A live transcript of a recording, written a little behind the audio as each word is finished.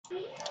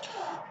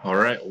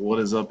Alright, what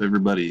is up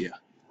everybody?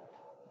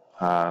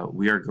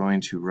 We are going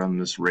to run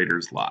this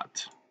Raiders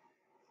lot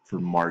for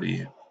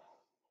Marty.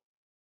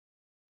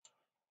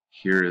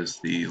 Here is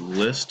the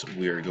list.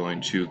 We are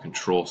going to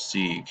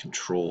Control-C,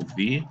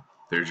 Control-V.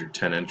 There's your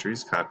 10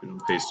 entries, copied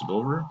and pasted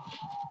over.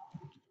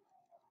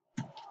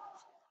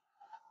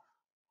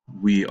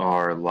 We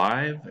are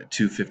live at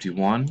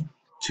 251,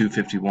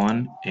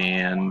 251,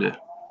 and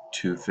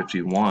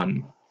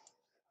 251.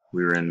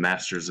 We were in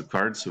Masters of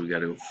Cards, so we got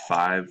to go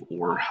 5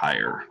 or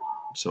higher.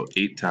 So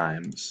 8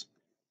 times.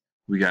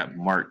 We got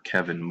Mark,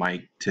 Kevin,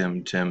 Mike,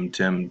 Tim,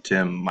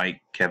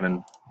 Mike,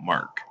 Kevin,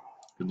 Mark.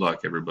 Good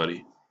luck,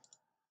 everybody.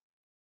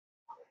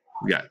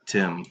 We got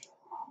Tim,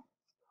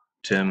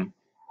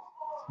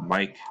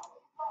 Mike,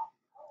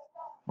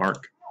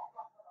 Mark,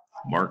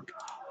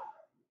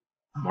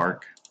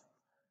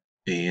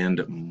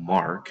 and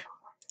Mark.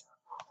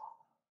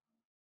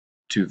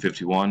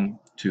 251,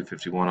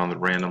 251 on the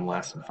random,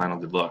 last and final.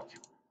 Good luck.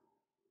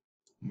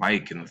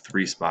 Mike in the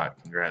 3 spot.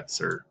 Congrats,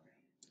 sir.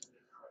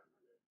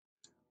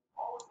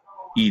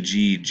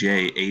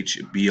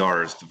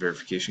 EGJHBR is the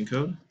verification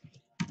code.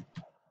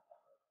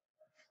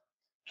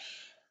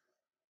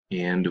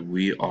 And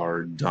we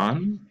are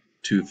done.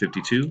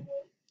 252,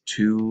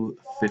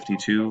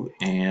 252,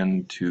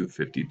 and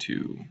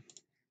 252.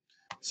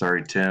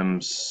 Sorry, Tim.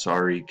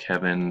 Sorry,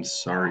 Kevin.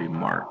 Sorry,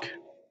 Mark.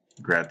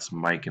 Congrats,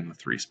 Mike in the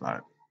 3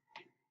 spot.